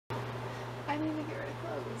need to get rid of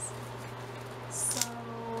clothes. So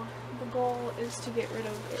the goal is to get rid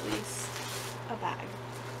of at least a bag.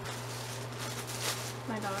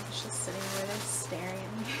 My dog is just sitting over there staring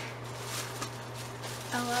at me.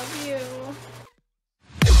 I love you.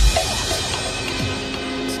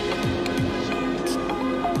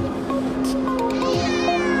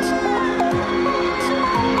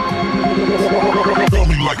 Tell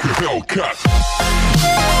me like a Hellcat.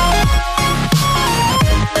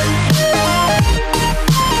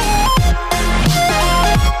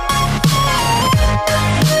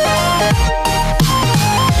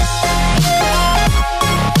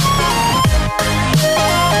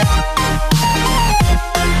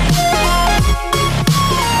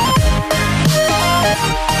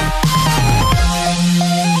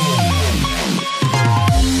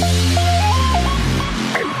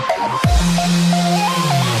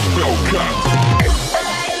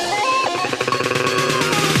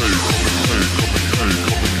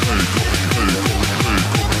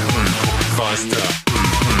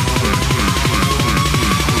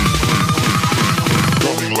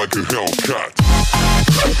 Like a Hellcat.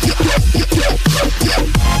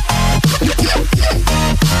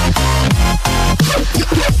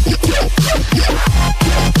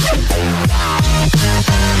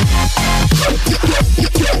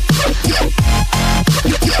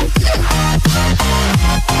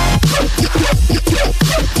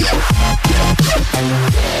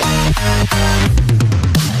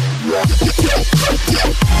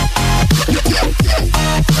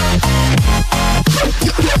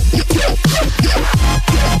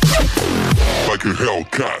 Like a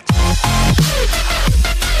Hellcat.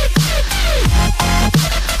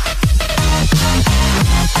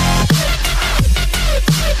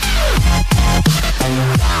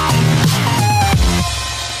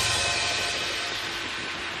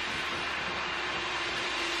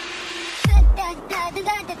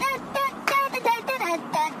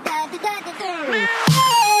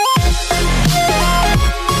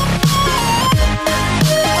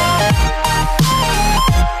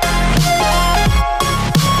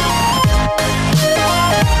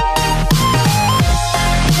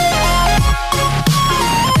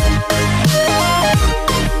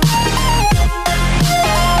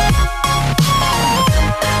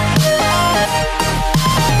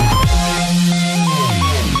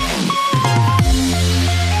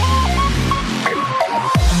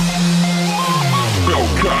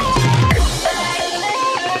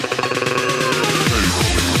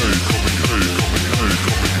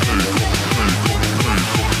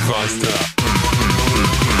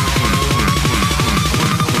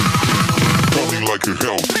 Like a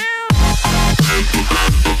hell.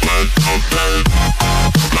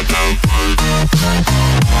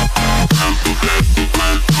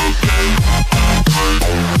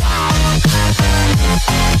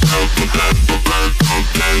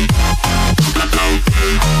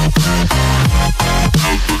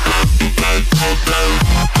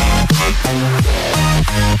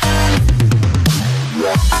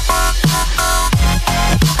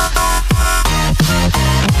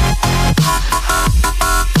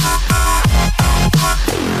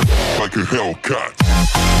 Like a Hellcat.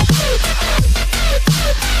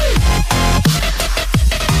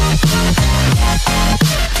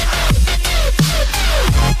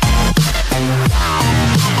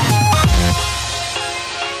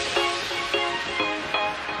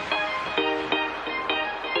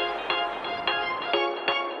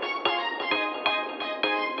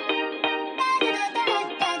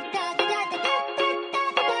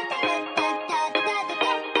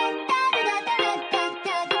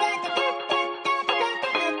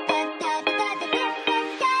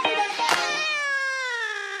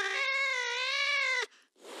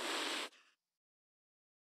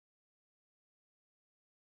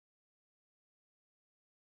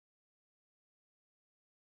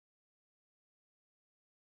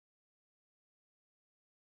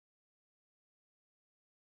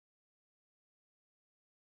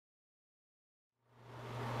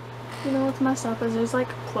 You know what's messed up is there's like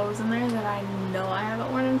clothes in there that I know I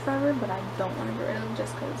haven't worn in forever, but I don't want to get rid of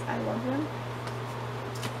just because I love them.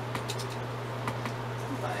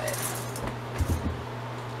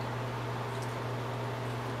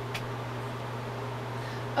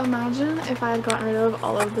 But imagine if I had gotten rid of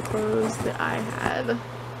all of the clothes that I had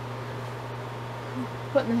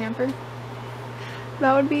put in the hamper.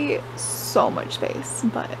 That would be so much space,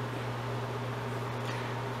 but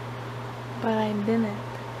I didn't.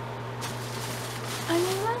 I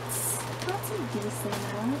mean, that's a decent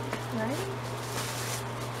amount, right?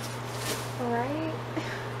 Right?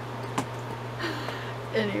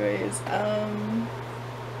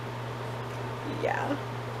 yeah.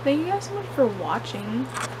 Thank you guys so much for watching.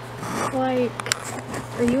 Like,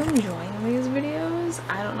 are you enjoying these videos?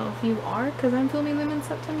 I don't know if you are, because I'm filming them in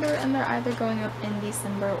September and they're either going up in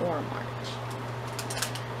December or March.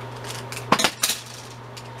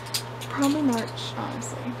 Probably March,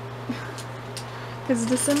 honestly. Because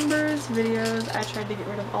December's videos, I tried to get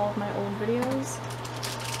rid of all of my old videos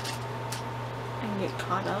and get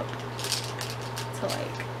caught up to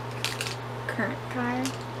like current Kai.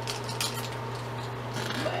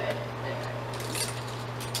 But anyways,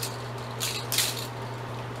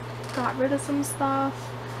 got rid of some stuff.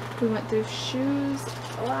 We went through shoes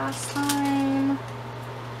last time.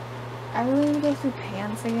 I really need to go through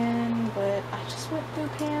pants again, but I just went through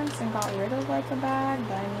pants and got rid of like a bag,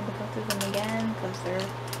 but I need to go through them again because they're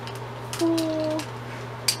full.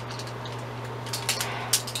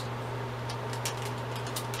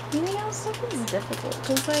 Eating out stuff is difficult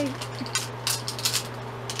because, like,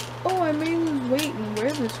 oh, I may lose weight and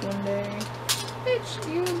wear this one day.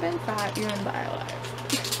 Bitch, you've been fat your entire life.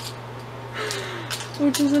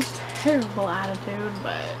 Which is a terrible attitude,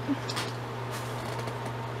 but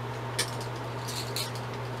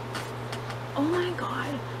oh my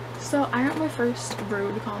god. So I got my first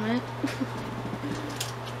rude comment.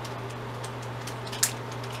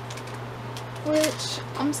 Which,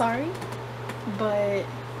 I'm sorry, but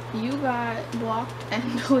you got blocked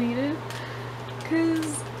and deleted.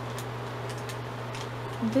 Cause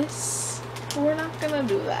we're not gonna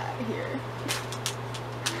do that here.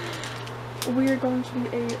 We are going to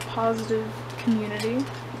be a positive community,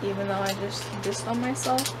 even though I just dissed on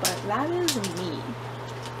myself, but that is me.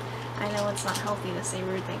 I know it's not healthy to say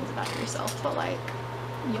rude things about yourself, but like,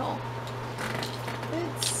 y'all,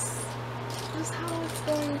 it's just how it's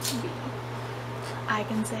going to be. I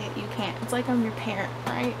can say it, you can't. It's like I'm your parent,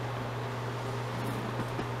 right?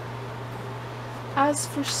 As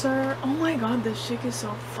for sir, oh my god, this chick is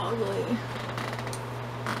so fugly.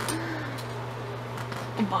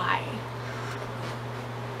 Bye.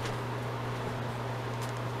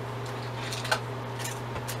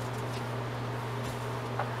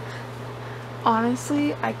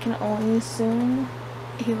 Honestly, I can only assume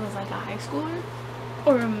he was like a high schooler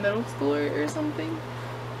or a middle schooler or something.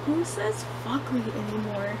 Who says fugly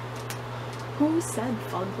anymore? Who said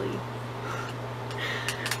fugly?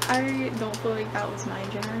 I don't feel like that was my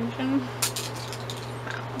generation.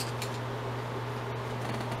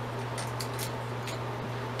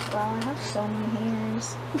 Wow, I have so many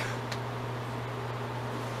hairs.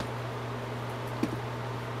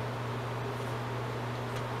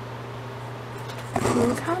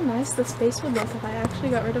 Look how nice the space would look if I actually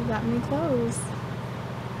got rid of that many clothes.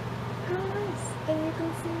 How nice. And you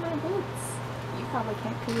can see my boots. You probably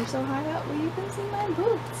can't because you're so high up, but you can see my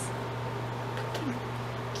boots.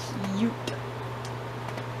 Cute.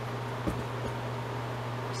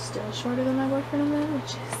 Still shorter than my boyfriend in there,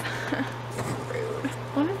 which is rude.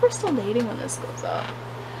 I wonder if we're still dating when this goes up.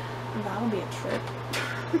 That'll be a trip.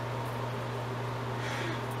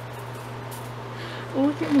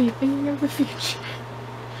 Look at me thinking of the future.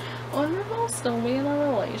 I wonder if I'll still be in a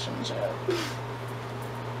relationship.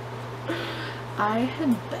 I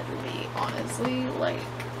had better be, honestly. Like,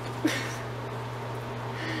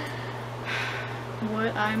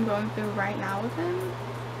 what I'm going through right now with him,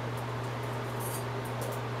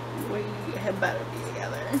 we had better be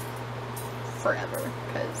together forever,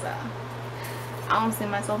 because I don't see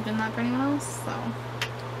myself doing that for anyone else, so.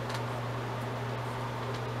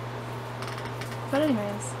 But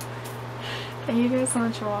anyways, thank you guys so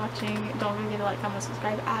much for watching. Don't forget to like, comment,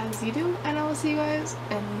 subscribe as you do, and I will see you guys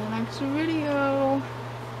in the next video.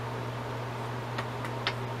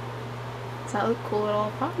 Does that look cool at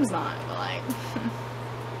all? Probably not, but like,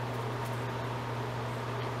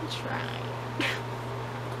 I'm trying.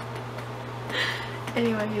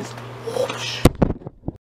 Anyways, whoosh.